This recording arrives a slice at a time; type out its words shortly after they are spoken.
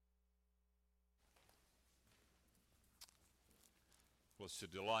Well, it's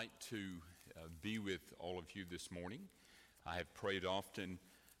a delight to be with all of you this morning. I have prayed often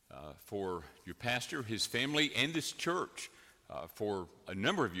for your pastor, his family, and this church for a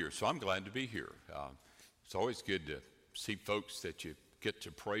number of years, so I'm glad to be here. It's always good to see folks that you get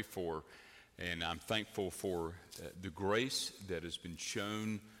to pray for, and I'm thankful for the grace that has been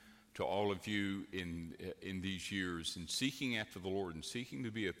shown to all of you in these years in seeking after the Lord and seeking to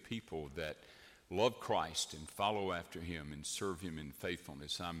be a people that love Christ and follow after him and serve him in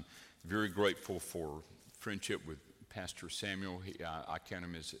faithfulness. I'm very grateful for friendship with Pastor Samuel. I count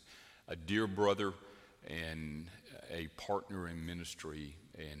him as a dear brother and a partner in ministry.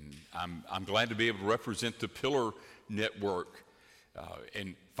 And I'm glad to be able to represent the Pillar Network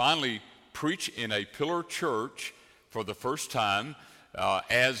and finally preach in a Pillar church for the first time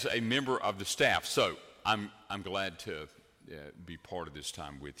as a member of the staff. So I'm glad to be part of this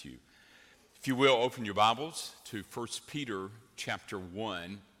time with you. If you will, open your Bibles to 1 Peter chapter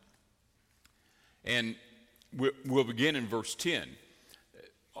 1, and we'll begin in verse 10.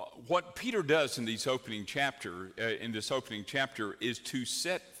 What Peter does in this opening chapter is to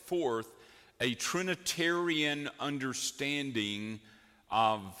set forth a Trinitarian understanding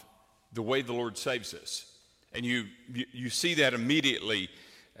of the way the Lord saves us. And you see that immediately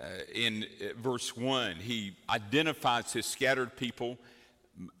in verse 1. He identifies his scattered people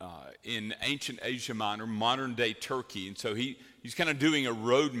in ancient Asia Minor, modern-day Turkey. And so he's kind of doing a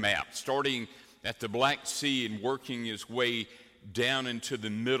road map, starting at the Black Sea and working his way down into the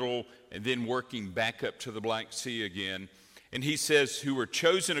middle and then working back up to the Black Sea again. And he says, who were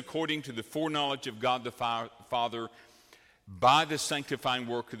chosen according to the foreknowledge of God the Father by the sanctifying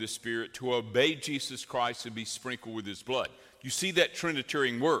work of the Spirit to obey Jesus Christ and be sprinkled with his blood. You see that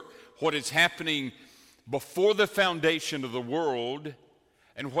Trinitarian work. What is happening before the foundation of the world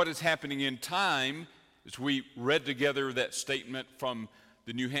and what is happening in time, as we read together that statement from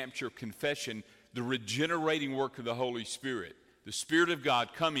the New Hampshire Confession, the regenerating work of the Holy Spirit, the Spirit of God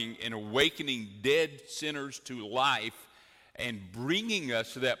coming and awakening dead sinners to life and bringing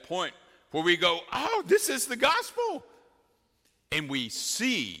us to that point where we go, oh, this is the gospel. And we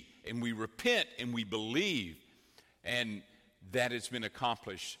see and we repent and we believe, and that has been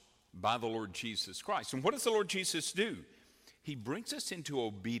accomplished by the Lord Jesus Christ. And what does the Lord Jesus do? He brings us into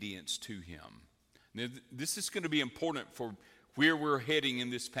obedience to him. Now, this is going to be important for where we're heading in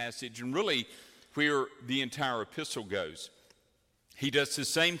this passage and really where the entire epistle goes. He does the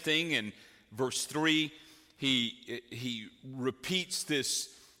same thing in verse 3. He repeats this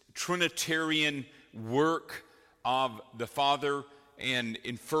Trinitarian work of the Father and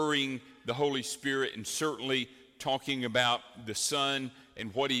inferring the Holy Spirit, and certainly talking about the Son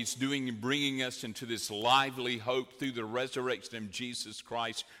and what he's doing and bringing us into this lively hope through the resurrection of Jesus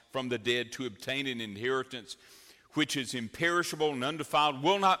Christ from the dead to obtain an inheritance which is imperishable and undefiled,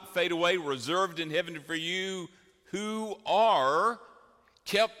 will not fade away, reserved in heaven for you who are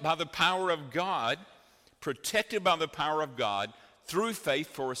kept by the power of God, protected by the power of God through faith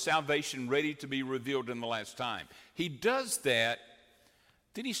for a salvation ready to be revealed in the last time. He does that,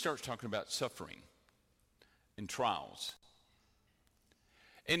 then he starts talking about suffering and trials.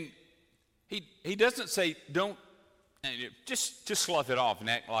 And he doesn't say, don't, just slough it off and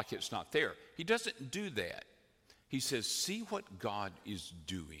act like it's not there. He doesn't do that. He says, see what God is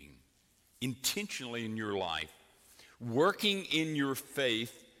doing intentionally in your life, working in your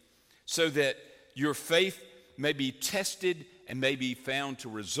faith so that your faith may be tested and may be found to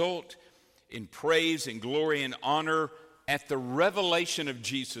result in praise and glory and honor at the revelation of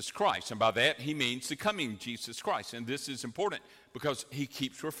Jesus Christ. And by that, he means the coming Jesus Christ. And this is important because he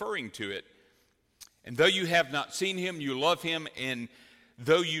keeps referring to it. And though you have not seen him, you love him. And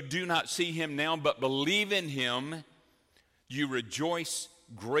though you do not see him now, but believe in him, you rejoice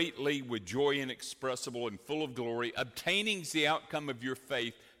greatly with joy inexpressible and full of glory, obtaining the outcome of your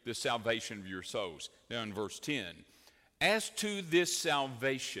faith, the salvation of your souls. Now in verse 10, as to this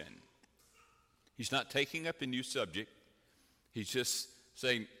salvation, he's not taking up a new subject. He's just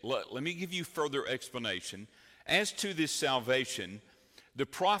saying, let me give you further explanation. As to this salvation, the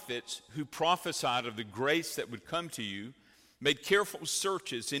prophets who prophesied of the grace that would come to you made careful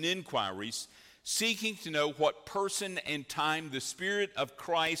searches and inquiries, seeking to know what person and time the Spirit of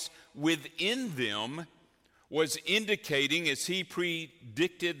Christ within them was indicating as he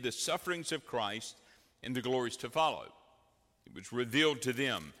predicted the sufferings of Christ and the glories to follow. It was revealed to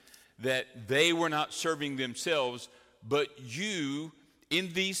them that they were not serving themselves, but you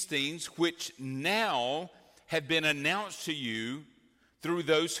in these things which now have been announced to you through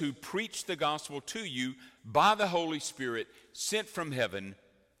those who preach the gospel to you by the Holy Spirit sent from heaven,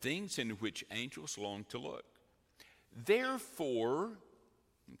 things in which angels long to look. Therefore,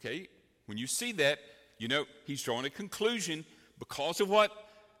 Okay? When you see that, you know he's drawing a conclusion because of what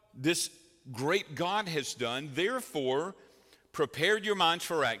this great God has done. Therefore, prepare your minds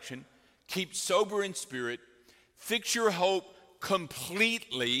for action, keep sober in spirit, fix your hope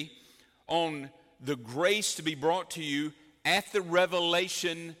completely on the grace to be brought to you at the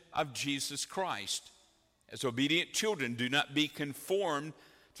revelation of Jesus Christ. As obedient children, do not be conformed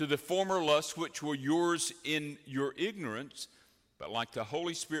to the former lusts which were yours in your ignorance, but like the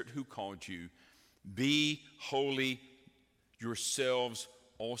Holy Spirit who called you, be holy yourselves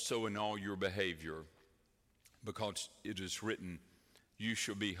also in all your behavior, because it is written, you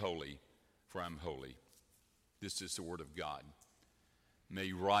shall be holy, for I'm holy. This is the word of God. May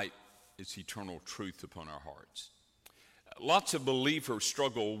He write its eternal truth upon our hearts. Lots of believers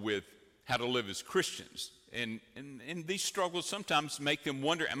struggle with how to live as Christians. And these struggles sometimes make them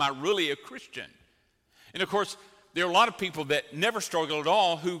wonder, am I really a Christian? And of course, there are a lot of people that never struggle at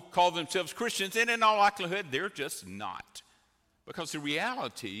all who call themselves Christians, and in all likelihood, they're just not. Because the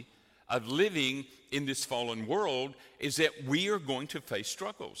reality of living in this fallen world is that we are going to face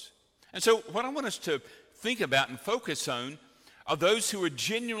struggles. And so what I want us to think about and focus on are those who are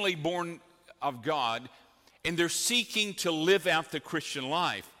genuinely born of God, and they're seeking to live out the Christian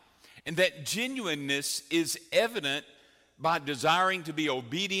life. And that genuineness is evident by desiring to be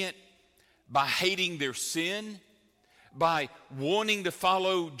obedient, by hating their sin, by wanting to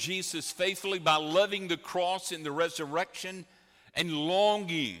follow Jesus faithfully, by loving the cross and the resurrection, and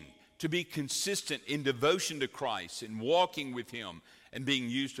longing to be consistent in devotion to Christ and walking with Him and being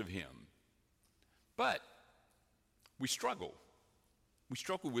used of Him. But we struggle. We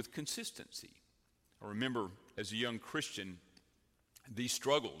struggle with consistency. I remember as a young Christian, these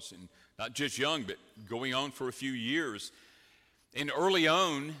struggles, and not just young, but going on for a few years. And early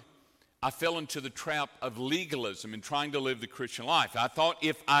on, I fell into the trap of legalism and trying to live the Christian life. I thought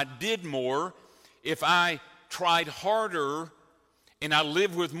if I did more, if I tried harder, and I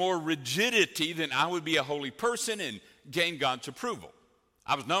lived with more rigidity, then I would be a holy person and gain God's approval.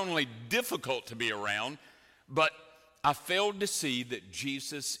 I was not only difficult to be around, but I failed to see that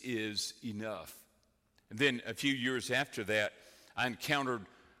Jesus is enough. And then a few years after that, I encountered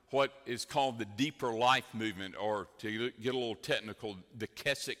what is called the Deeper Life movement, or to get a little technical, the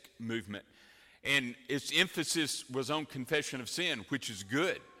Keswick movement. And its emphasis was on confession of sin, which is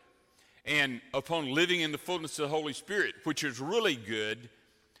good, and upon living in the fullness of the Holy Spirit, which is really good.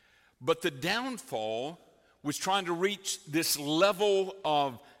 But the downfall was trying to reach this level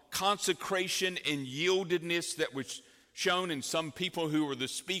of consecration and yieldedness that was shown in some people who were the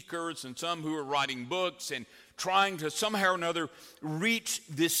speakers and some who were writing books, and trying to somehow or another reach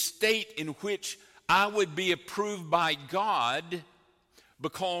this state in which I would be approved by God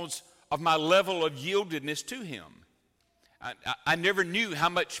because of my level of yieldedness to Him. I never knew how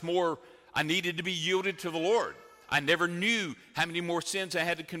much more I needed to be yielded to the Lord. I never knew how many more sins I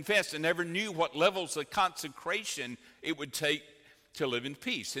had to confess. I never knew what levels of consecration it would take to live in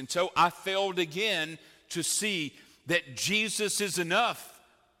peace. And so I failed again to see that Jesus is enough,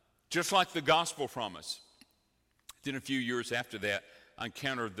 just like the gospel promise. Then a few years after that, I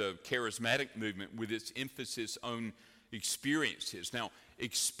encountered the charismatic movement with its emphasis on experiences. Now,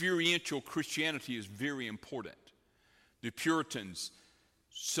 experiential Christianity is very important. The Puritans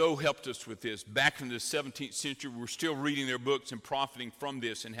so helped us with this. Back in the 17th century, we're still reading their books and profiting from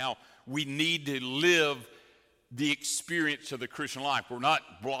this, and how we need to live the experience of the Christian life. We're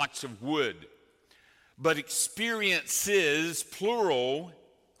not blocks of wood, but experiences, plural,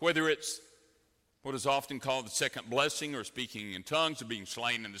 whether it's what is often called the second blessing, or speaking in tongues, or being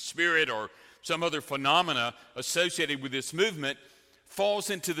slain in the Spirit, or some other phenomena associated with this movement, falls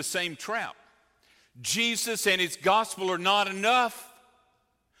into the same trap. Jesus and His gospel are not enough.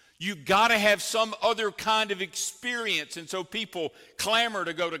 You got to have some other kind of experience. And so people clamor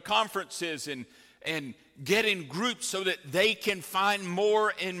to go to conferences and get in groups so that they can find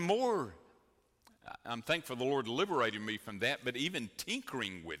more and more. I'm thankful the Lord liberated me from that, but even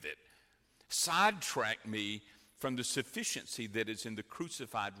tinkering with it sidetracked me from the sufficiency that is in the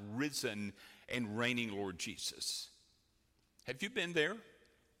crucified, risen, and reigning Lord Jesus. Have you been there?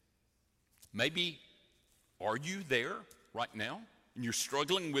 Maybe are you there right now? And you're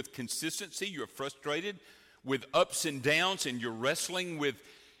struggling with consistency, you're frustrated with ups and downs, and you're wrestling with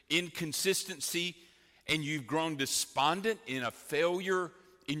inconsistency, and you've grown despondent in a failure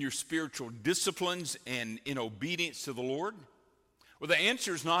in your spiritual disciplines and in obedience to the Lord? Well, the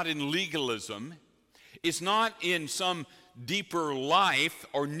answer is not in legalism. It's not in some deeper life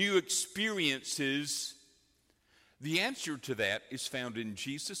or new experiences. The answer to that is found in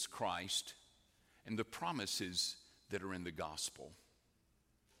Jesus Christ and the promises that are in the gospel.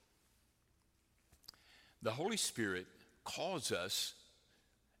 The Holy Spirit calls us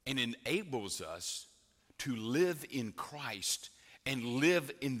and enables us to live in Christ and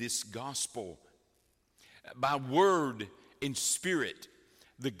live in this gospel. By word and spirit,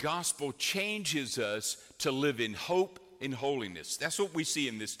 the gospel changes us to live in hope and holiness. That's what we see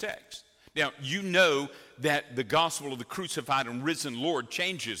in this text. Now, you know that the gospel of the crucified and risen Lord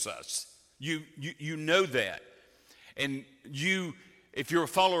changes us. You know that. And you, if you're a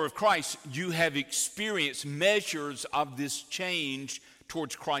follower of Christ, you have experienced measures of this change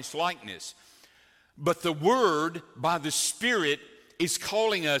towards Christ likeness. But the Word, by the Spirit, is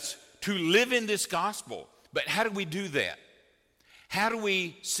calling us to live in this gospel. But how do we do that? How do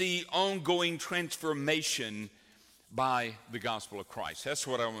we see ongoing transformation by the gospel of Christ? That's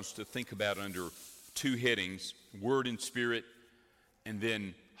what I want us to think about under two headings: Word and Spirit, and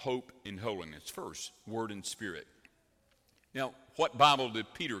then hope and holiness. First, Word and Spirit. Now, what Bible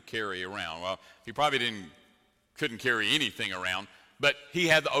did Peter carry around? Well, he probably couldn't carry anything around, but he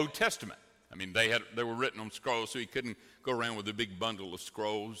had the Old Testament. I mean, they were written on scrolls, so he couldn't go around with a big bundle of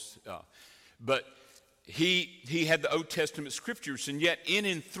scrolls. But he had the Old Testament scriptures, and yet in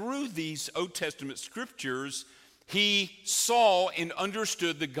and through these Old Testament scriptures, he saw and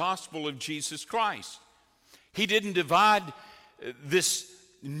understood the gospel of Jesus Christ. He didn't divide this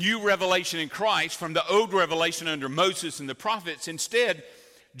new revelation in Christ from the old revelation under Moses and the prophets. Instead,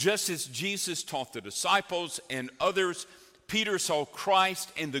 just as Jesus taught the disciples and others, Peter saw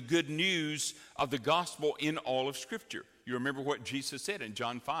Christ and the good news of the gospel in all of Scripture. You remember what Jesus said in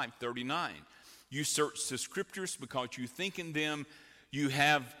John 5:39. You search the Scriptures because you think in them you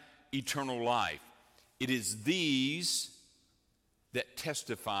have eternal life. It is these that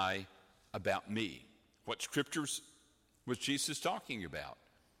testify about me. What Scriptures was Jesus talking about?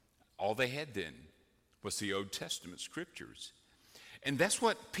 All they had then was the Old Testament Scriptures. And that's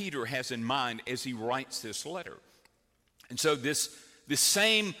what Peter has in mind as he writes this letter. And so this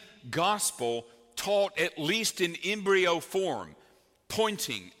same gospel taught at least in embryo form,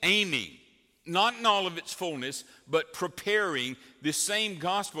 pointing, aiming, not in all of its fullness, but preparing this same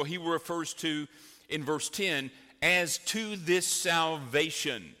gospel he refers to in verse 10 as to this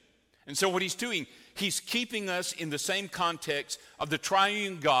salvation. And so what he's doing, he's keeping us in the same context of the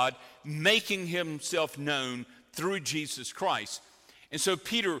triune God making himself known through Jesus Christ. And so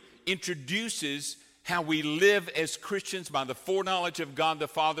Peter introduces how we live as Christians by the foreknowledge of God the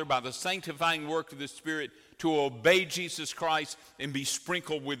Father, by the sanctifying work of the Spirit, to obey Jesus Christ and be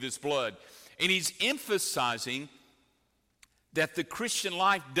sprinkled with his blood. And he's emphasizing that the Christian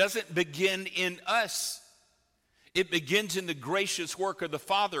life doesn't begin in us. It begins in the gracious work of the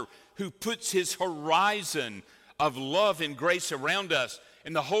Father, who puts his horizon of love and grace around us,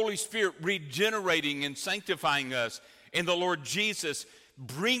 and the Holy Spirit regenerating and sanctifying us, and the Lord Jesus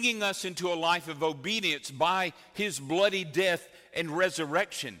bringing us into a life of obedience by his bloody death and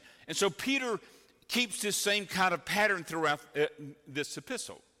resurrection. And so Peter keeps this same kind of pattern throughout this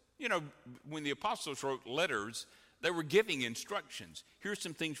epistle. You know, when the apostles wrote letters, they were giving instructions. Here's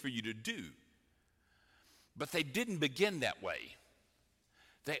some things for you to do. But they didn't begin that way.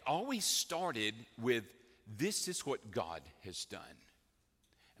 They always started with, this is what God has done.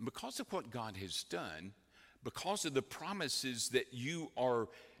 And because of what God has done, because of the promises that you are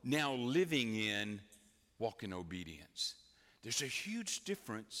now living in, walk in obedience. There's a huge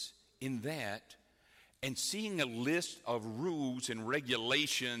difference in that and seeing a list of rules and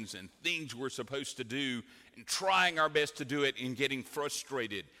regulations and things we're supposed to do and trying our best to do it and getting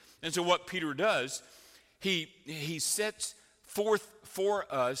frustrated. And so what Peter does, he sets forth for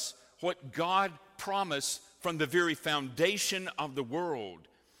us what God promised from the very foundation of the world.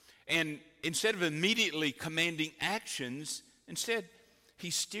 And instead of immediately commanding actions, instead,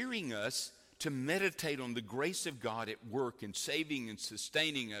 he's steering us to meditate on the grace of God at work in saving and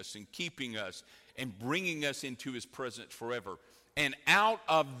sustaining us and keeping us and bringing us into his presence forever. And out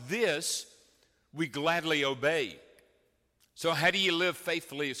of this, we gladly obey. So how do you live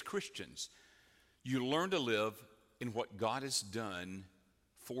faithfully as Christians? You learn to live in what God has done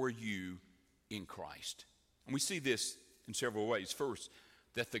for you in Christ. And we see this in several ways. First,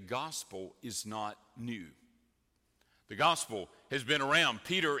 that the gospel is not new. The gospel has been around.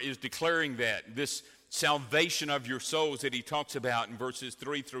 Peter is declaring that, this salvation of your souls that he talks about in verses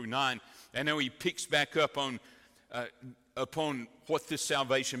 3 through 9. I know he picks back up on upon what this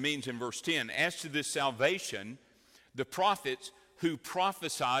salvation means in verse 10. As to this salvation, the prophets who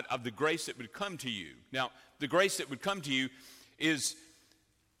prophesied of the grace that would come to you. Now, the grace that would come to you is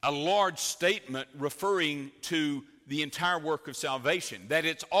a large statement referring to the entire work of salvation, that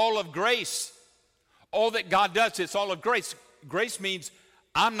it's all of grace. All that God does, it's all of grace. Grace means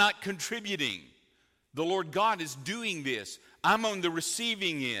I'm not contributing The Lord God is doing this. I'm on the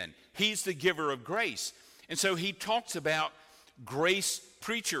receiving end. He's the giver of grace. And so he talks about grace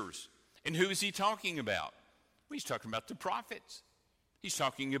preachers. And who is he talking about? Well, he's talking about the prophets. He's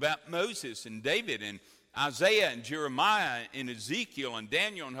talking about Moses and David and Isaiah and Jeremiah and Ezekiel and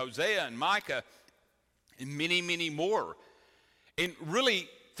Daniel and Hosea and Micah and many, many more. And really,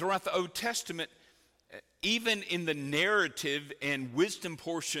 throughout the Old Testament, even in the narrative and wisdom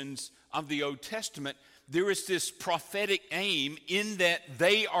portions of the Old Testament, there is this prophetic aim in that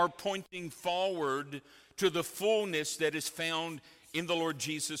they are pointing forward to the fullness that is found in the Lord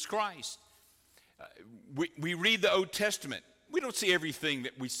Jesus Christ. We read the Old Testament. We don't see everything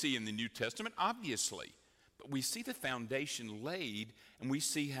that we see in the New Testament, obviously. But we see the foundation laid, and we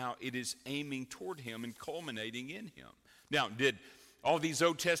see how it is aiming toward him and culminating in him. Now, did all these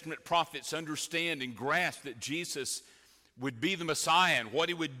Old Testament prophets understand and grasp that Jesus would be the Messiah and what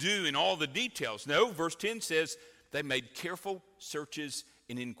he would do in all the details? No, verse 10 says they made careful searches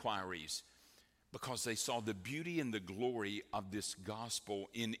and inquiries because they saw the beauty and the glory of this gospel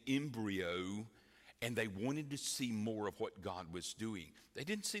in embryo, and they wanted to see more of what God was doing. They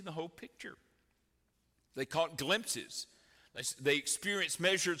didn't see the whole picture. They caught glimpses. They experienced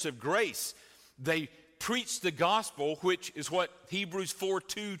measures of grace. They preached the gospel, which is what Hebrews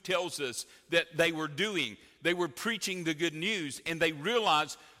 4:2 tells us that they were doing. They were preaching the good news, and they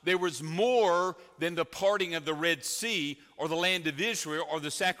realized there was more than the parting of the Red Sea or the land of Israel or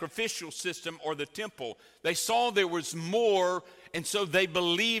the sacrificial system or the temple. They saw there was more, and so they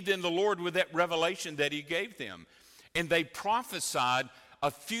believed in the Lord with that revelation that he gave them. And they prophesied a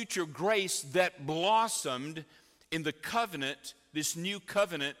future grace that blossomed in the covenant, this new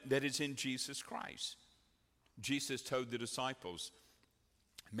covenant that is in Jesus Christ. Jesus told the disciples,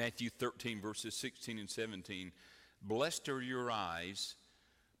 Matthew 13, verses 16 and 17, "Blessed are your eyes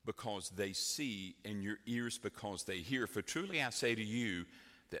because they see, and your ears because they hear. For truly I say to you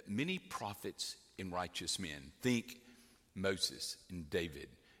that many prophets and righteous men," think Moses and David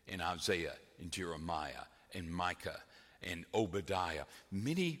and Isaiah and Jeremiah and Micah and Obadiah,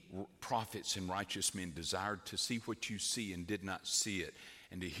 many prophets and righteous men desired to see what you see and did not see it,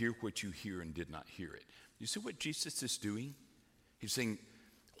 and to hear what you hear and did not hear it. You see what Jesus is doing? He's saying,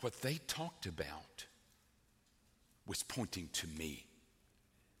 what they talked about was pointing to me.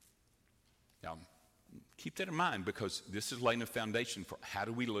 Now, keep that in mind, because this is laying a foundation for how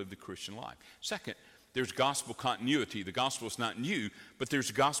do we live the Christian life. Second, there's gospel continuity. The gospel is not new, but there's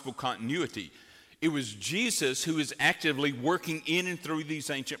gospel continuity. It was Jesus who is actively working in and through these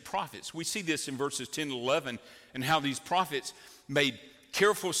ancient prophets. We see this in verses 10 and 11, and how these prophets made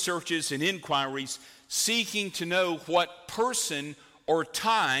careful searches and inquiries, seeking to know what person or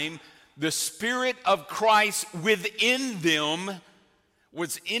time the Spirit of Christ within them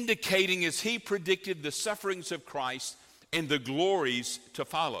was indicating as he predicted the sufferings of Christ and the glories to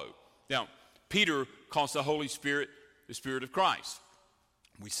follow. Now, Peter calls the Holy Spirit the Spirit of Christ.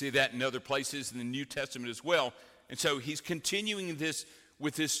 We see that in other places in the New Testament as well. And so he's continuing this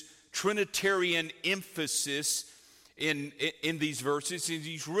with this Trinitarian emphasis in these verses. And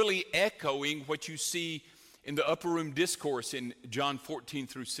he's really echoing what you see in the upper room discourse in John 14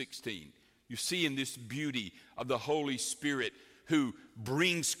 through 16. You see in this beauty of the Holy Spirit who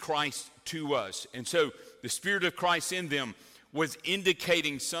brings Christ to us. And so the Spirit of Christ in them was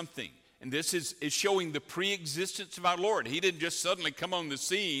indicating something. And this is showing the pre-existence of our Lord. He didn't just suddenly come on the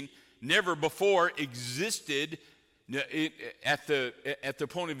scene, never before existed at the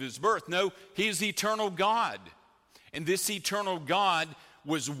point of his birth. No, he is the eternal God. And this eternal God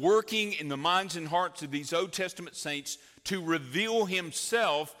was working in the minds and hearts of these Old Testament saints to reveal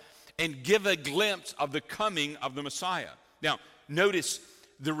himself and give a glimpse of the coming of the Messiah. Now, notice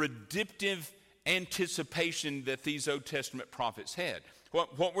the redemptive anticipation that these Old Testament prophets had.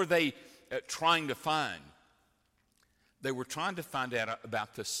 What were they trying to find? They were trying to find out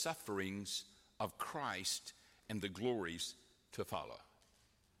about the sufferings of Christ and the glories to follow.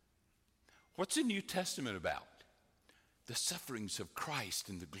 What's the New Testament about? The sufferings of Christ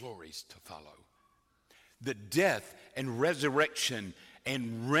and the glories to follow. The death and resurrection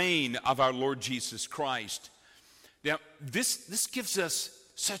and reign of our Lord Jesus Christ. Now, this gives us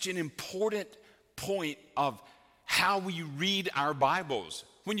such an important point of how we read our Bibles.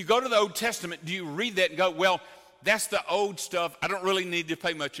 When you go to the Old Testament, do you read that and go, well, that's the old stuff. I don't really need to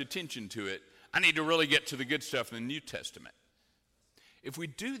pay much attention to it. I need to really get to the good stuff in the New Testament. If we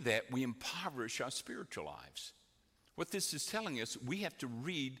do that, we impoverish our spiritual lives. What this is telling us, we have to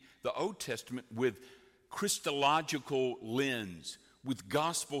read the Old Testament with Christological lens, with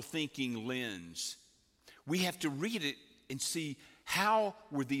gospel thinking lens. We have to read it and see how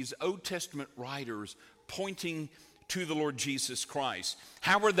were these Old Testament writers pointing to the Lord Jesus Christ.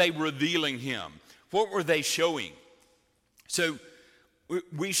 How were they revealing him? What were they showing? So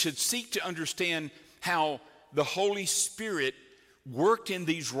we should seek to understand how the Holy Spirit worked in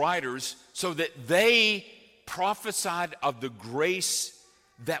these writers so that they prophesied of the grace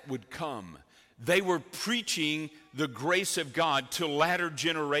that would come. They were preaching the grace of God to latter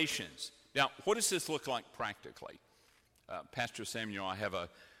generations. Now, what does this look like practically? Pastor Samuel, I have a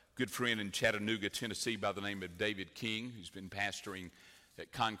good friend in Chattanooga, Tennessee by the name of David King, who's been pastoring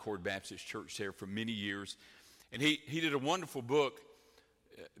at Concord Baptist Church there for many years. And he did a wonderful book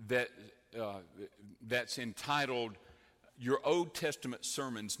that's entitled, Your Old Testament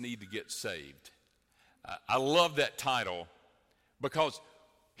Sermons Need to Get Saved. I love that title because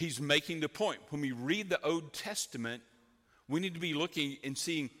he's making the point. When we read the Old Testament, we need to be looking and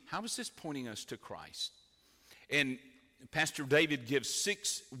seeing, how is this pointing us to Christ? And Pastor David gives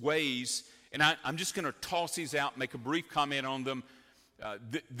 6 ways, and I'm just going to toss these out, make a brief comment on them.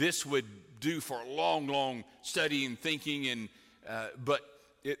 This would do for a long, long study and thinking, but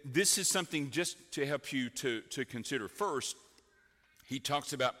this is something just to help you to consider. First, he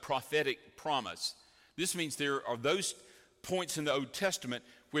talks about prophetic promise. This means there are those points in the Old Testament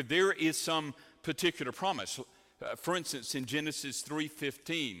where there is some particular promise. For instance, in Genesis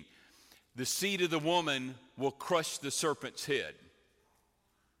 3:15, the seed of the woman will crush the serpent's head.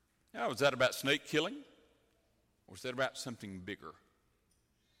 Now, was that about snake killing? Or was that about something bigger?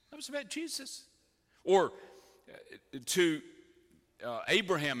 That was about Jesus. Or to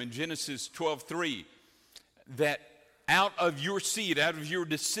Abraham in Genesis 12:3, that out of your seed, out of your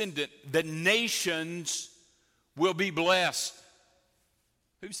descendant, the nations will be blessed.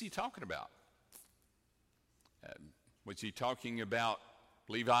 Who's he talking about? Was he talking about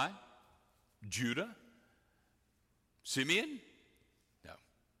Levi? Judah? Simeon? No.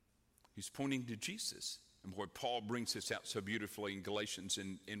 He's pointing to Jesus. And boy, Paul brings this out so beautifully in Galatians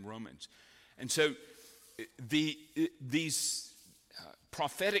and in Romans. And so these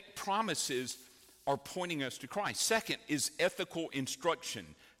prophetic promises are pointing us to Christ. Second is ethical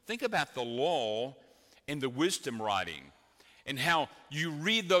instruction. Think about the law and the wisdom writing and how you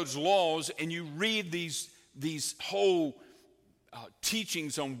read those laws and you read these whole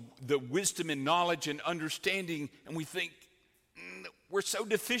teachings on the wisdom and knowledge and understanding, and we think we're so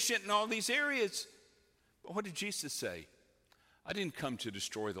deficient in all these areas. But what did Jesus say? I didn't come to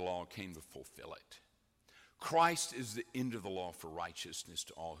destroy the law, I came to fulfill it. Christ is the end of the law for righteousness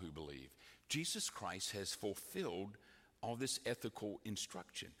to all who believe. Jesus Christ has fulfilled all this ethical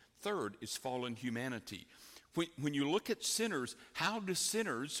instruction. Third is fallen humanity. When you look at sinners, how do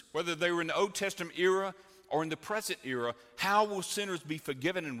sinners, whether they were in the Old Testament era or in the present era, how will sinners be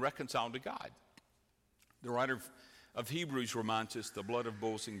forgiven and reconciled to God? The writer of Hebrews reminds us the blood of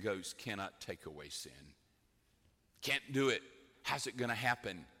bulls and goats cannot take away sin. Can't do it. How's it going to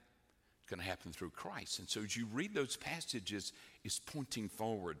happen? It's going to happen through Christ. And so as you read those passages, it's pointing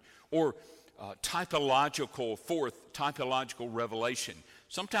forward. Or typological revelation.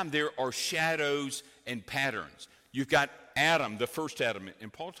 Sometimes there are shadows and patterns. You've got Adam, the first Adam,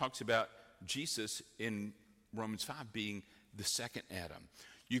 and Paul talks about Jesus in Romans 5 being the second Adam.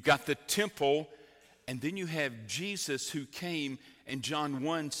 You've got the temple, and then you have Jesus who came, and John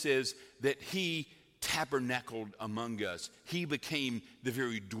 1 says that he tabernacled among us. He became the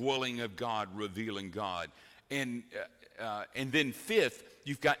very dwelling of God, revealing God. And then fifth,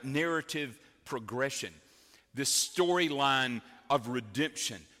 you've got narrative progression, this storyline of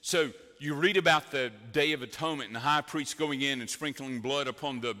redemption. So you read about the Day of Atonement and the high priest going in and sprinkling blood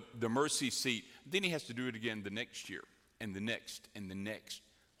upon the mercy seat. Then he has to do it again the next year and the next and the next.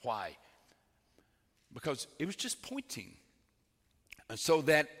 Why? Because it was just pointing. So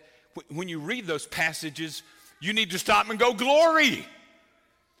that when you read those passages, you need to stop and go, glory!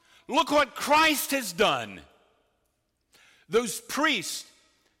 Look what Christ has done. Those priests,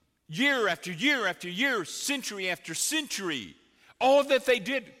 year after year after year, century after century, all that they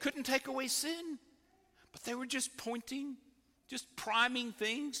did couldn't take away sin. But they were just pointing, just priming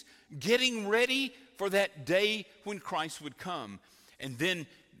things, getting ready for that day when Christ would come. And then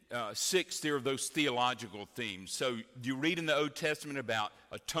six, there are those theological themes. So you read in the Old Testament about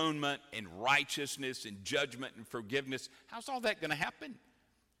atonement and righteousness and judgment and forgiveness. How's all that going to happen?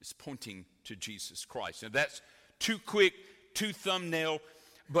 It's pointing to Jesus Christ. Now that's too quick, too thumbnail,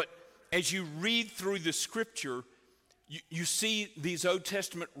 but as you read through the scripture, you see these Old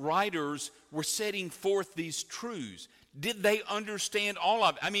Testament writers were setting forth these truths. Did they understand all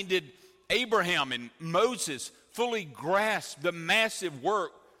of it? I mean, did Abraham and Moses fully grasp the massive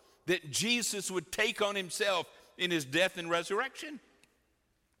work that Jesus would take on himself in his death and resurrection?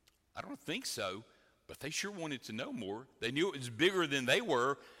 I don't think so, but they sure wanted to know more. They knew it was bigger than they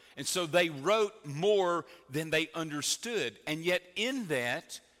were, and so they wrote more than they understood. And yet in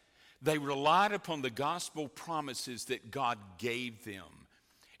that, they relied upon the gospel promises that God gave them.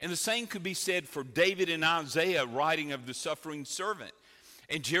 And the same could be said for David and Isaiah writing of the suffering servant,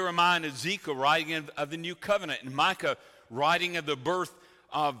 and Jeremiah and Ezekiel writing of the new covenant, and Micah writing of the birth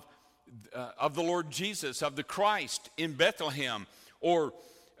of the Lord Jesus, of the Christ in Bethlehem, or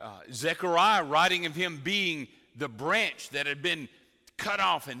Zechariah writing of him being the branch that had been cut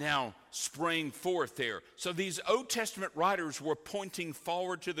off and now sprang forth there. So these Old Testament writers were pointing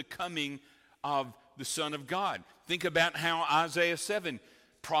forward to the coming of the Son of God. Think about how Isaiah 7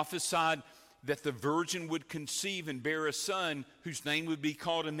 prophesied that the virgin would conceive and bear a son whose name would be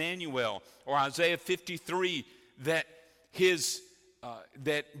called Emmanuel, or Isaiah 53 that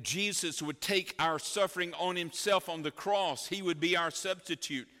that Jesus would take our suffering on himself on the cross. He would be our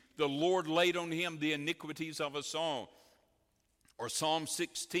substitute. The Lord laid on him the iniquities of us all. Or Psalm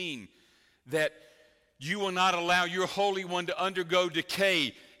 16, that you will not allow your Holy One to undergo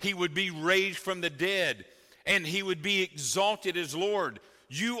decay. He would be raised from the dead, and he would be exalted as Lord.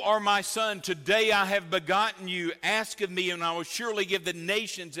 You are my son. Today I have begotten you. Ask of me, and I will surely give the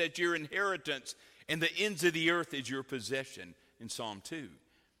nations as your inheritance, and the ends of the earth as your possession. In Psalm 2. You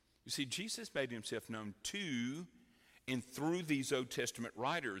see, Jesus made himself known to and through these Old Testament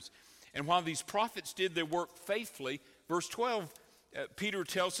writers. And while these prophets did their work faithfully, verse 12, Peter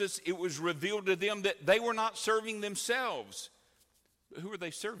tells us it was revealed to them that they were not serving themselves. Who were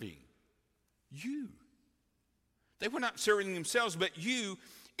they serving? You. They were not serving themselves, but you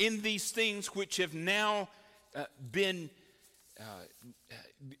in these things which have now been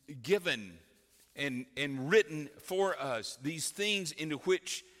given and written for us, these things into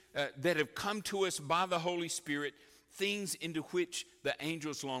which that have come to us by the Holy Spirit, things into which the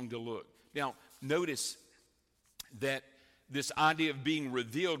angels long to look. Now, notice that this idea of being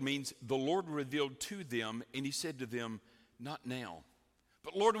revealed means the Lord revealed to them, and he said to them, not now.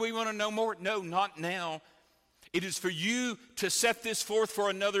 But Lord, we want to know more. No, not now. It is for you to set this forth for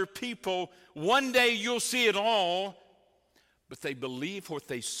another people. One day you'll see it all. But they believed what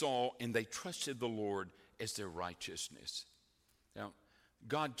they saw, and they trusted the Lord as their righteousness. Now,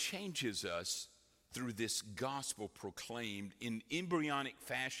 God changes us through this gospel proclaimed in embryonic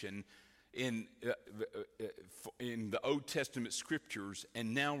fashion in the Old Testament scriptures,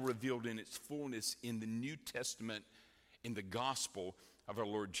 and now revealed in its fullness in the New Testament in the gospel of our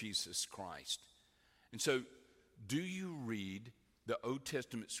Lord Jesus Christ. And so, do you read the Old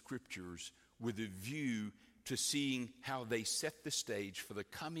Testament scriptures with a view to seeing how they set the stage for the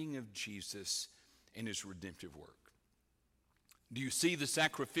coming of Jesus and his redemptive work? Do you see the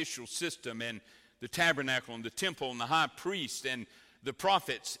sacrificial system and the tabernacle and the temple and the high priest and the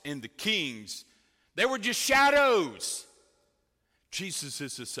prophets and the kings? They were just shadows. Jesus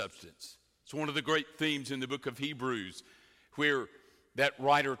is the substance. It's one of the great themes in the book of Hebrews, where that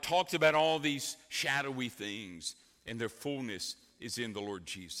writer talks about all these shadowy things, and their fullness is in the Lord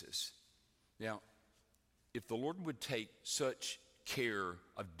Jesus. Now, if the Lord would take such care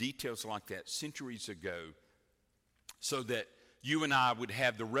of details like that centuries ago, so that you and I would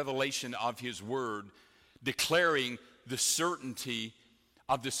have the revelation of his word declaring the certainty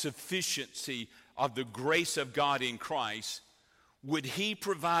of the sufficiency of the grace of God in Christ, would he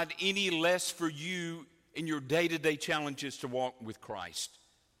provide any less for you in your day-to-day challenges to walk with Christ?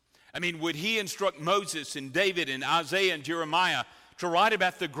 I mean, would he instruct Moses and David and Isaiah and Jeremiah to write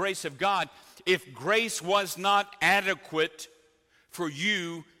about the grace of God if grace was not adequate for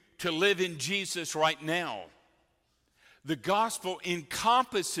you to live in Jesus right now? The gospel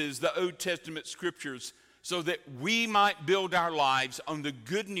encompasses the Old Testament scriptures so that we might build our lives on the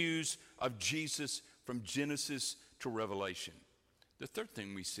good news of Jesus from Genesis to Revelation. The third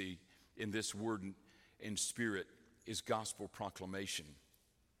thing we see in this word and spirit is gospel proclamation.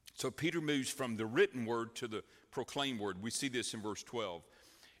 So Peter moves from the written word to the proclaimed word. We see this in verse 12.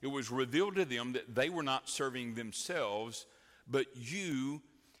 It was revealed to them that they were not serving themselves, but you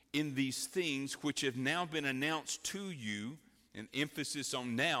in these things which have now been announced to you, an emphasis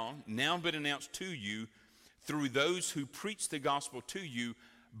on now been announced to you through those who preach the gospel to you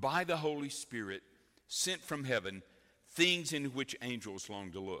by the Holy Spirit sent from heaven, things in which angels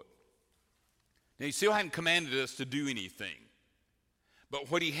long to look. Now, he still hadn't commanded us to do anything.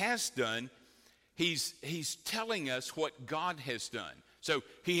 But what he has done, he's telling us what God has done. So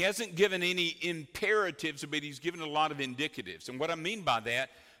he hasn't given any imperatives, but he's given a lot of indicatives. And what I mean by that,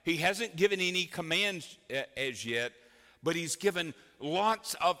 he hasn't given any commands as yet, but he's given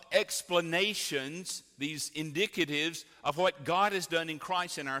lots of explanations, these indicatives of what God has done in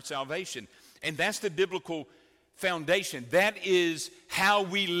Christ in our salvation. And that's the biblical foundation. That is how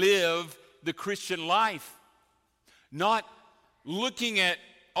we live the Christian life. Not looking at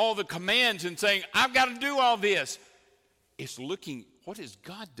all the commands and saying, I've got to do all this. It's looking, what has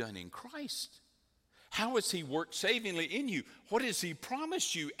God done in Christ? How has he worked savingly in you? What has he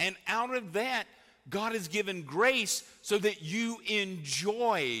promised you? And out of that, God has given grace so that you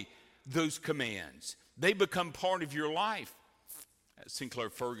enjoy those commands. They become part of your life. Sinclair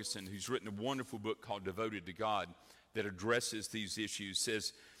Ferguson, who's written a wonderful book called Devoted to God that addresses these issues,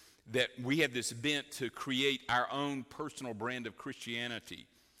 says that we have this bent to create our own personal brand of Christianity.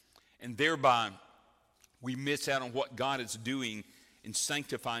 And thereby, we miss out on what God is doing in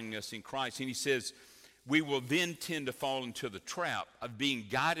sanctifying us in Christ. And he says, we will then tend to fall into the trap of being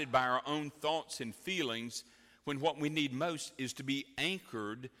guided by our own thoughts and feelings when what we need most is to be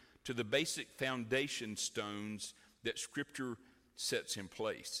anchored to the basic foundation stones that Scripture sets in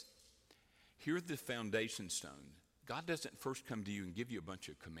place. Here's the foundation stone. God doesn't first come to you and give you a bunch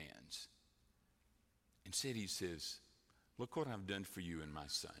of commands. Instead, he says, look what I've done for you and my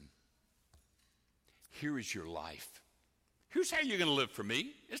son. Here is your life. Here's how you're going to live for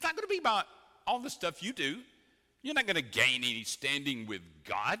me. It's not going to be about all the stuff you do. You're not going to gain any standing with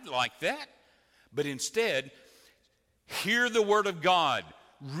God like that. But instead, hear the Word of God.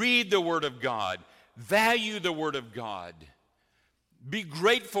 Read the Word of God. Value the Word of God. Be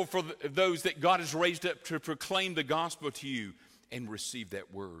grateful for those that God has raised up to proclaim the gospel to you and receive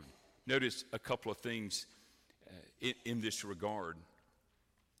that Word. Notice a couple of things in this regard.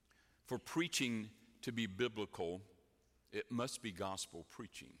 For preaching to be biblical, it must be gospel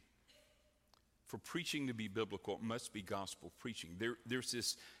preaching. For preaching to be biblical, it must be gospel preaching. There's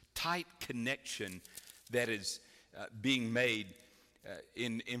this tight connection that is being made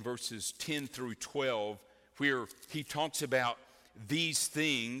in verses 10 through 12, where he talks about these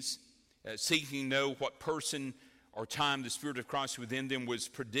things, seeking to know what person or time the Spirit of Christ within them was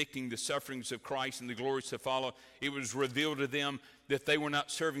predicting the sufferings of Christ and the glories to follow. It was revealed to them that they were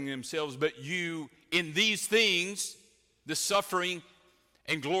not serving themselves, but you in these things, the suffering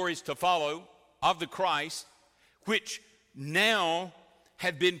and glories to follow of the Christ, which now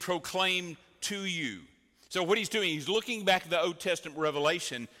have been proclaimed to you. So what he's doing, he's looking back at the Old Testament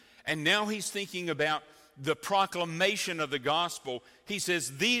revelation, and now he's thinking about the proclamation of the gospel. He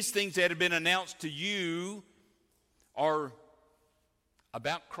says, these things that have been announced to you are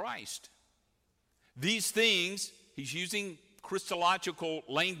about Christ. These things, he's using Christological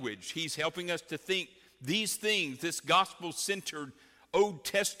language. He's helping us to think these things, this gospel-centered Old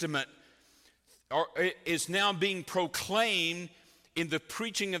Testament is now being proclaimed in the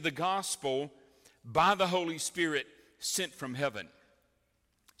preaching of the gospel by the Holy Spirit sent from heaven.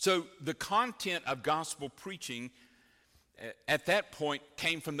 So the content of gospel preaching at that point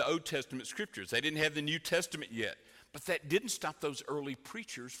came from the Old Testament scriptures. They didn't have the New Testament yet. But that didn't stop those early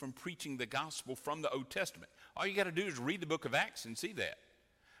preachers from preaching the gospel from the Old Testament. All you got to do is read the book of Acts and see that.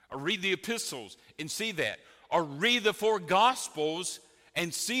 Or read the epistles and see that. Or read the four gospels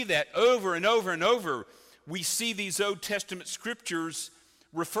and see that over and over and over. We see these Old Testament scriptures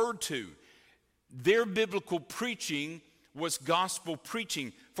referred to. Their biblical preaching was gospel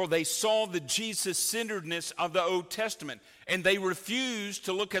preaching, for they saw the Jesus-centeredness of the Old Testament, and they refused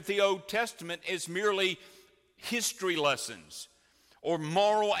to look at the Old Testament as merely history lessons or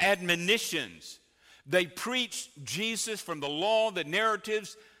moral admonitions. They preached Jesus from the law, the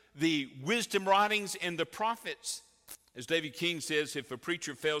narratives, the wisdom writings, and the prophets. As David King says, if a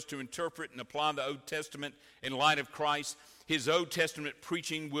preacher fails to interpret and apply the Old Testament in light of Christ, his Old Testament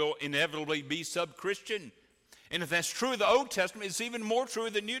preaching will inevitably be sub-Christian. And if that's true of the Old Testament, it's even more true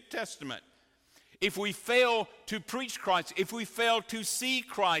of the New Testament. If we fail to preach Christ, if we fail to see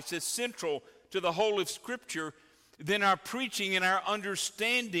Christ as central to the whole of Scripture, then our preaching and our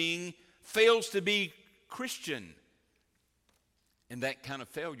understanding fails to be Christian. And that kind of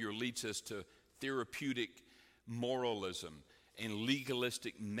failure leads us to therapeutic moralism and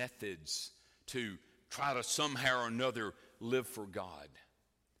legalistic methods to try to somehow or another live for God.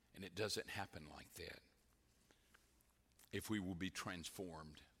 And it doesn't happen like that if we will be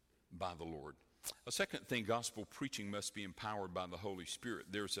transformed by the Lord. A second thing, gospel preaching must be empowered by the Holy Spirit.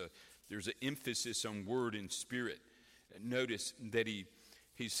 There's an emphasis on word and spirit. Notice that he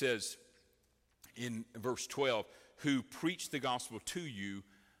says in verse 12, who preach the gospel to you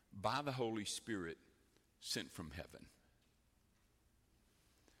by the Holy Spirit sent from heaven.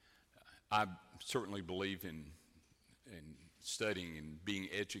 I certainly believe in studying and being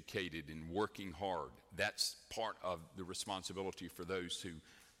educated and working hard. That's part of the responsibility for those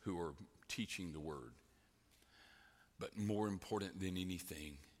who are teaching the word. But more important than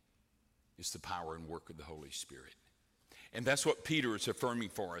anything is the power and work of the Holy Spirit. And that's what Peter is affirming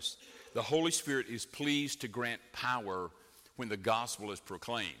for us. The Holy Spirit is pleased to grant power when the gospel is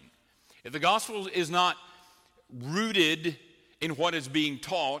proclaimed. If the gospel is not rooted in what is being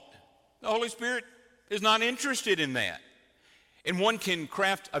taught, the Holy Spirit is not interested in that. And one can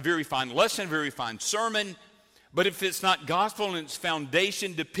craft a very fine lesson, a very fine sermon, but if it's not gospel in its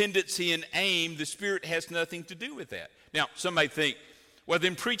foundation, dependency, and aim, the Spirit has nothing to do with that. Now, some may think, well,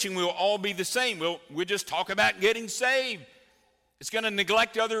 then preaching will all be the same. We'll just talk about getting saved. It's going to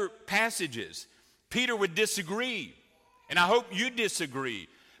neglect other passages. Peter would disagree, and I hope you disagree,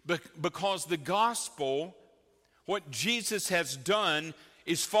 because the gospel, what Jesus has done,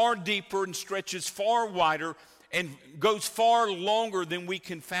 is far deeper and stretches far wider and goes far longer than we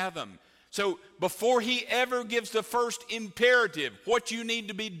can fathom. So before he ever gives the first imperative, what you need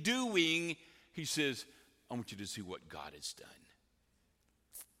to be doing, he says, I want you to see what God has done.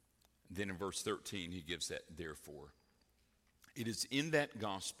 Then in verse 13, he gives that therefore. It is in that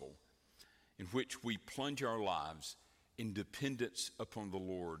gospel in which we plunge our lives in dependence upon the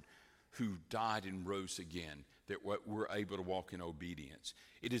Lord who died and rose again, that we're able to walk in obedience.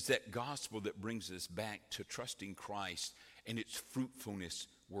 It is that gospel that brings us back to trusting Christ and its fruitfulness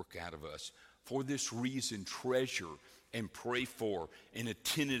work out of us. For this reason, treasure and pray for and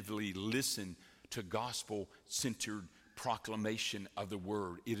attentively listen to gospel-centered proclamation of the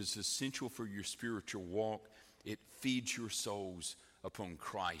word. It is essential for your spiritual walk. It feeds your souls upon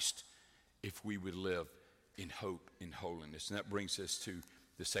Christ if we would live in hope and holiness. And that brings us to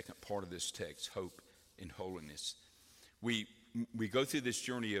the second part of this text, hope and holiness. We go through this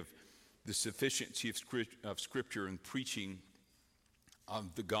journey of the sufficiency of Scripture and preaching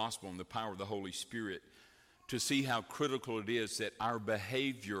of the gospel and the power of the Holy Spirit to see how critical it is that our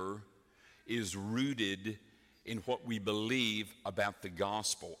behavior is rooted in what we believe about the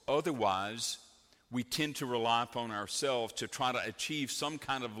gospel. Otherwise, we tend to rely upon ourselves to try to achieve some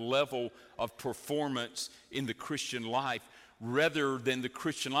kind of level of performance in the Christian life, rather than the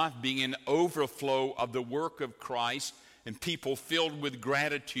Christian life being an overflow of the work of Christ and people filled with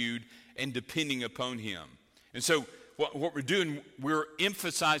gratitude and depending upon him. And so what we're doing, we're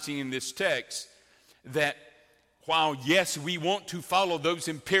emphasizing in this text that while, yes, we want to follow those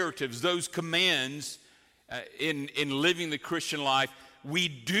imperatives, those commands in living the Christian life, we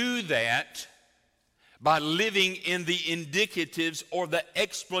do that by living in the indicatives or the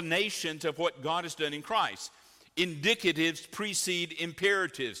explanations of what God has done in Christ. Indicatives precede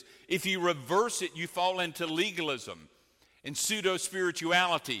imperatives. If you reverse it, you fall into legalism and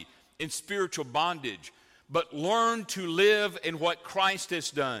pseudo-spirituality and spiritual bondage. But learn to live in what Christ has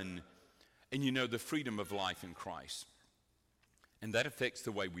done, and you know the freedom of life in Christ. And that affects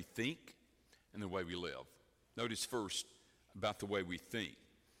the way we think and the way we live. Notice first about the way we think.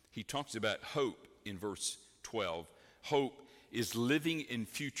 He talks about hope in verse 12. Hope is living in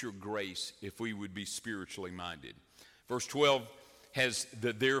future grace if we would be spiritually minded. Verse 12 has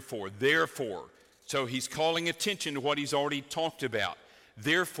the therefore. Therefore. So he's calling attention to what he's already talked about.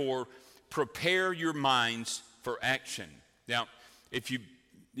 Therefore, prepare your minds for action. Now, if you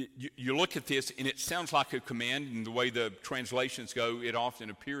look at this, and it sounds like a command, and the way the translations go, it often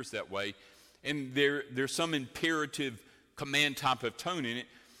appears that way. And there's some imperative command type of tone in it,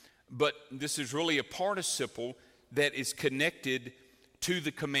 but this is really a participle that is connected to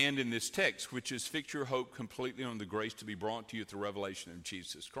the command in this text, which is fix your hope completely on the grace to be brought to you at the revelation of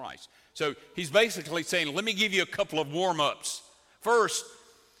Jesus Christ. So he's basically saying, let me give you a couple of warm-ups. First,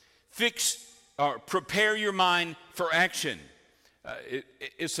 prepare your mind for action.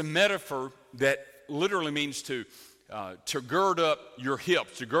 It's a metaphor that literally means to gird up your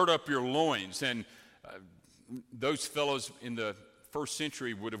hips, to gird up your loins. And those fellows in the first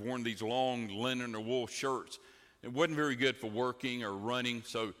century would have worn these long linen or wool shirts. It wasn't very good for working or running,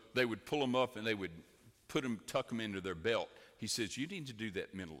 so they would pull them up and they would tuck them into their belt. He says, you need to do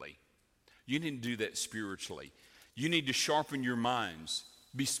that mentally. You need to do that spiritually. You need to sharpen your minds.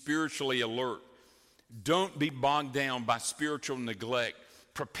 Be spiritually alert. Don't be bogged down by spiritual neglect.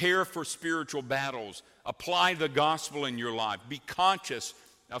 Prepare for spiritual battles. Apply the gospel in your life. Be conscious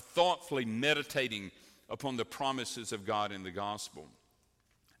of thoughtfully meditating upon the promises of God in the gospel.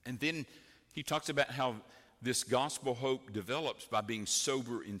 And then he talks about how this gospel hope develops by being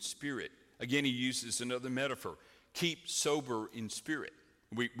sober in spirit. Again, he uses another metaphor. Keep sober in spirit.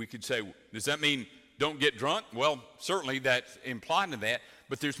 We could say, does that mean don't get drunk? Well, certainly that's implied in that,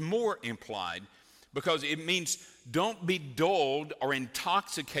 but there's more implied, because it means don't be dulled or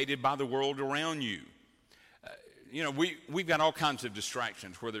intoxicated by the world around you. We've got all kinds of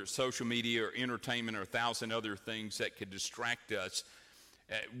distractions, whether it's social media or entertainment or 1,000 other things that could distract us.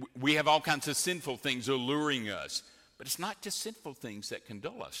 We have all kinds of sinful things alluring us, but it's not just sinful things that can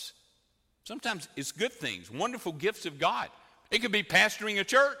dull us. Sometimes it's good things, wonderful gifts of God. It could be pastoring a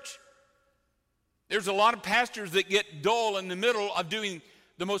church. There's a lot of pastors that get dull in the middle of doing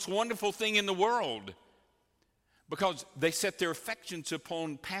the most wonderful thing in the world because they set their affections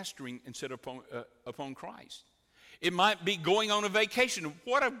upon pastoring instead of upon Christ. It might be going on a vacation.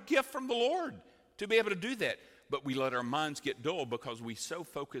 What a gift from the Lord to be able to do that. But we let our minds get dull because we so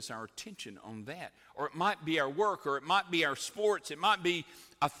focus our attention on that. Or it might be our work, or it might be our sports, it might be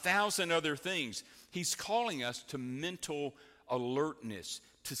 1,000 other things. He's calling us to mental alertness,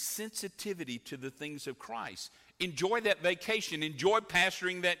 to sensitivity to the things of Christ. Enjoy that vacation. Enjoy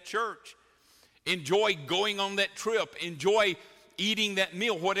pastoring that church. Enjoy going on that trip. Enjoy eating that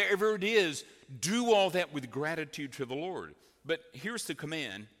meal, whatever it is. Do all that with gratitude to the Lord. But here's the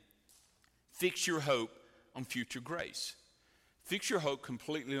command. Fix your hope on future grace. Fix your hope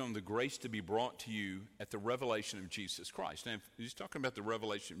completely on the grace to be brought to you at the revelation of Jesus Christ. Now, if he's talking about the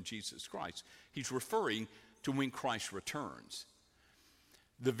revelation of Jesus Christ, he's referring to when Christ returns.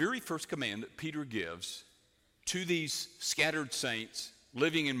 The very first command that Peter gives to these scattered saints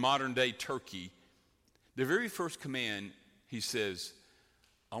living in modern-day Turkey, the very first command, he says,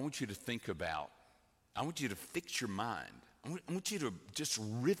 I want you to think about, I want you to fix your mind. I want you to just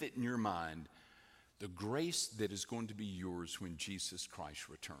rivet in your mind the grace that is going to be yours when Jesus Christ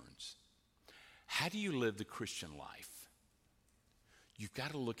returns. How do you live the Christian life? You've got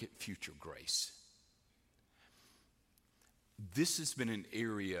to look at future grace. This has been an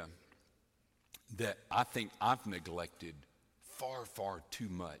area that I think I've neglected far, far too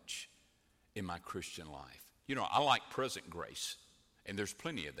much in my Christian life. I like present grace, and there's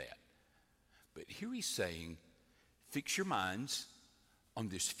plenty of that. But here he's saying, fix your minds on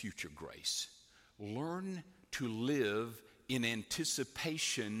this future grace. Learn to live in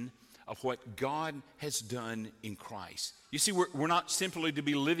anticipation of what God has done in Christ. You see, we're not simply to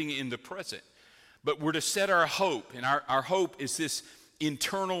be living in the present, but we're to set our hope, and our hope is this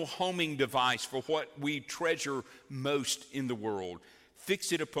internal homing device for what we treasure most in the world.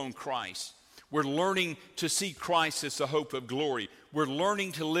 Fix it upon Christ. We're learning to see Christ as the hope of glory. We're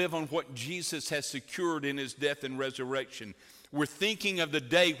learning to live on what Jesus has secured in his death and resurrection. We're thinking of the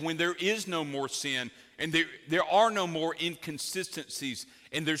day when there is no more sin, and there are no more inconsistencies,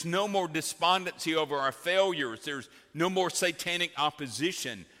 and there's no more despondency over our failures. There's no more satanic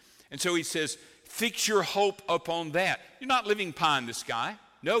opposition. And so he says, fix your hope upon that. You're not living pie in the sky.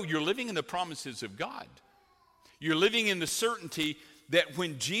 No, you're living in the promises of God. You're living in the certainty that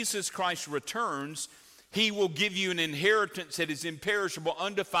when Jesus Christ returns, he will give you an inheritance that is imperishable,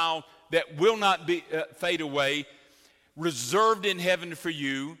 undefiled, that will not fade away, reserved in heaven for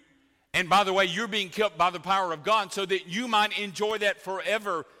you. And by the way, you're being kept by the power of God so that you might enjoy that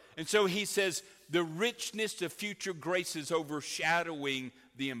forever. And so he says, the richness of future grace is overshadowing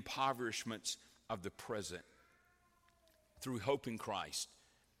the impoverishments of the present. Through hope in Christ,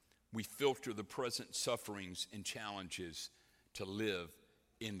 we filter the present sufferings and challenges to live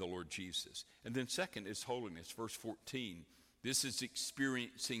in the Lord Jesus. And then second is holiness. Verse 14. This is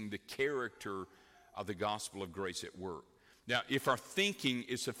experiencing the character of the gospel of grace at work. Now, if our thinking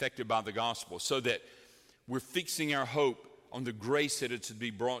is affected by the gospel so that we're fixing our hope on the grace that is to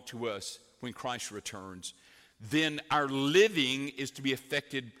be brought to us when Christ returns, then our living is to be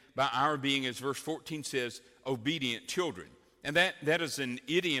affected by our being, as verse 14 says, obedient children. And that is an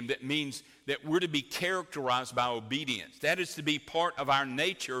idiom that means that we're to be characterized by obedience. That is to be part of our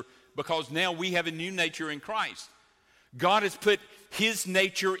nature because now we have a new nature in Christ. God has put his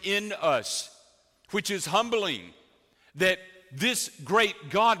nature in us, which is humbling, that this great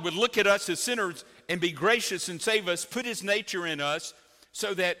God would look at us as sinners and be gracious and save us, put his nature in us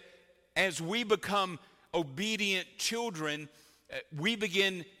so that as we become obedient children, we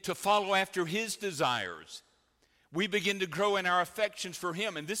begin to follow after his desires. We begin to grow in our affections for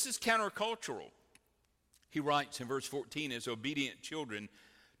him. And this is countercultural. He writes in verse 14, as obedient children,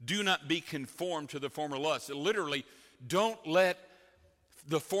 do not be conformed to the former lust. Literally, don't let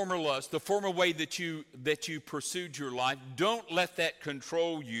the former lust, the former way that you pursued your life, don't let that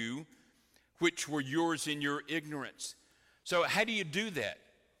control you, which were yours in your ignorance. So how do you do that?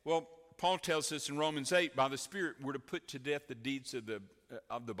 Well, Paul tells us in Romans 8, by the Spirit, we're to put to death the deeds of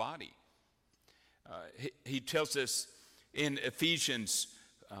the body. He tells us in Ephesians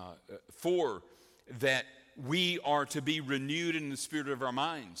 4 that we are to be renewed in the spirit of our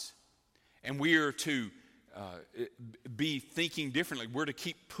minds. And we are to be thinking differently. We're to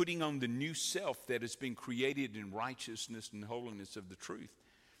keep putting on the new self that has been created in righteousness and holiness of the truth.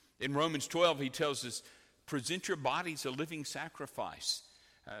 In Romans 12, he tells us, present your bodies a living sacrifice.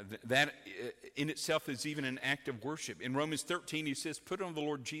 That in itself is even an act of worship. In Romans 13, he says, put on the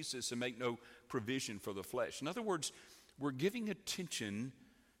Lord Jesus and make no provision for the flesh. In other words, we're giving attention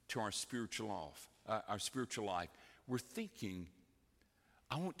to our spiritual life. We're thinking,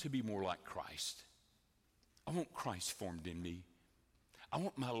 I want to be more like Christ. I want Christ formed in me. I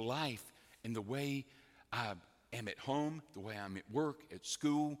want my life and the way I am at home, the way I'm at work, at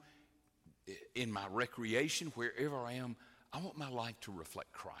school, in my recreation, wherever I am, I want my life to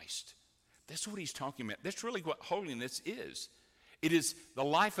reflect Christ. That's what he's talking about. That's really what holiness is. It is the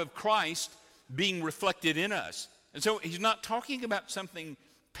life of Christ being reflected in us. And so he's not talking about something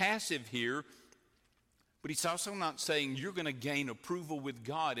passive here, but he's also not saying you're going to gain approval with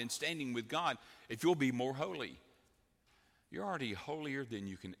God and standing with God if you'll be more holy. You're already holier than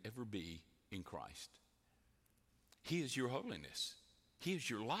you can ever be in Christ. He is your holiness. He is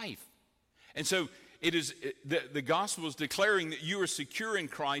your life. And so it is the gospel is declaring that you are secure in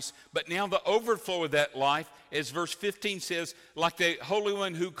Christ, but now the overflow of that life, as verse 15 says, like the Holy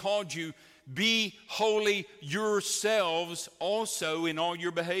One who called you, be holy yourselves also in all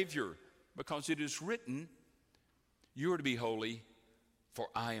your behavior, because it is written, you are to be holy, for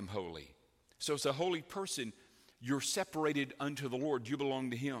I am holy. So as a holy person, you're separated unto the Lord. You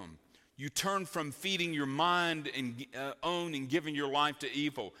belong to him. You turn from feeding your mind and and giving your life to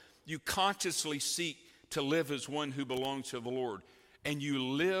evil. You consciously seek to live as one who belongs to the Lord. And you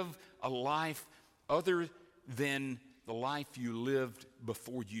live a life other than the life you lived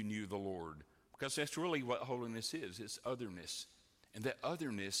before you knew the Lord. Because that's really what holiness is. It's otherness. And that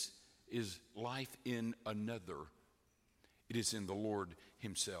otherness is life in another. It is in the Lord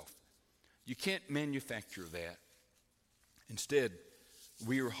himself. You can't manufacture that. Instead,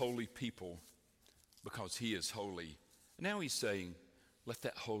 we are holy people because he is holy. And now he's saying, let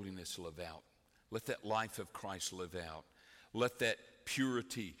that holiness live out. Let that life of Christ live out. Let that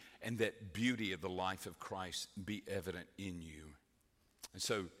purity and that beauty of the life of Christ be evident in you. And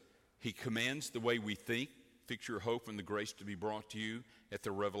so he commands the way we think. Fix your hope and the grace to be brought to you at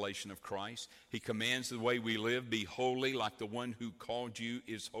the revelation of Christ. He commands the way we live. Be holy like the one who called you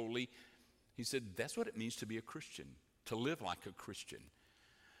is holy. He said that's what it means to be a Christian, to live like a Christian.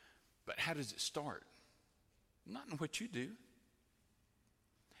 But how does it start? Not in what you do.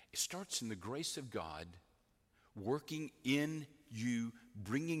 It starts in the grace of God working in you,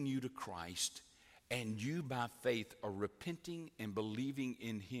 bringing you to Christ, and you by faith are repenting and believing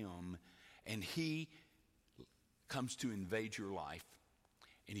in him, and he comes to invade your life,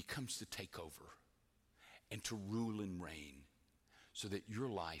 and he comes to take over and to rule and reign so that your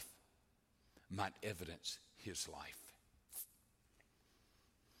life might evidence his life.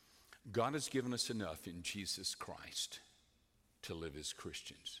 God has given us enough in Jesus Christ to live as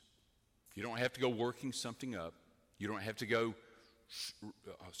Christians. You don't have to go working something up. You don't have to go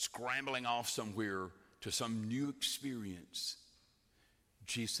scrambling off somewhere to some new experience.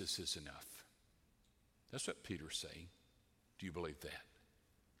 Jesus is enough. That's what Peter's saying. Do you believe that?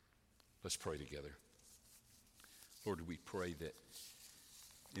 Let's pray together. Lord, we pray that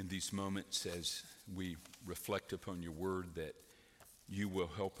in these moments as we reflect upon your word, that you will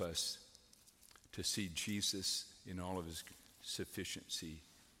help us to see Jesus in all of his sufficiency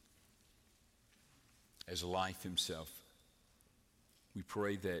as life himself. We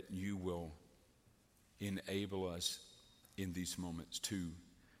pray that you will enable us in these moments to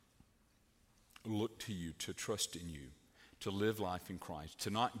look to you, to trust in you, to live life in Christ, to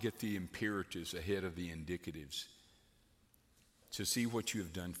not get the imperatives ahead of the indicatives, to see what you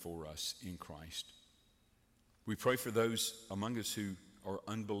have done for us in Christ. We pray for those among us who are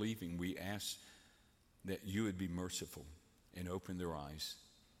unbelieving. We ask that you would be merciful and open their eyes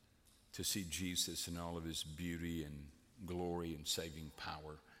to see Jesus in all of his beauty and glory and saving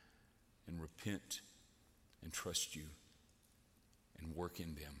power, and repent and trust you and work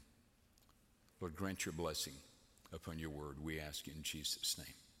in them. Lord, grant your blessing upon your word. We ask in Jesus'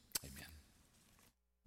 name. Amen.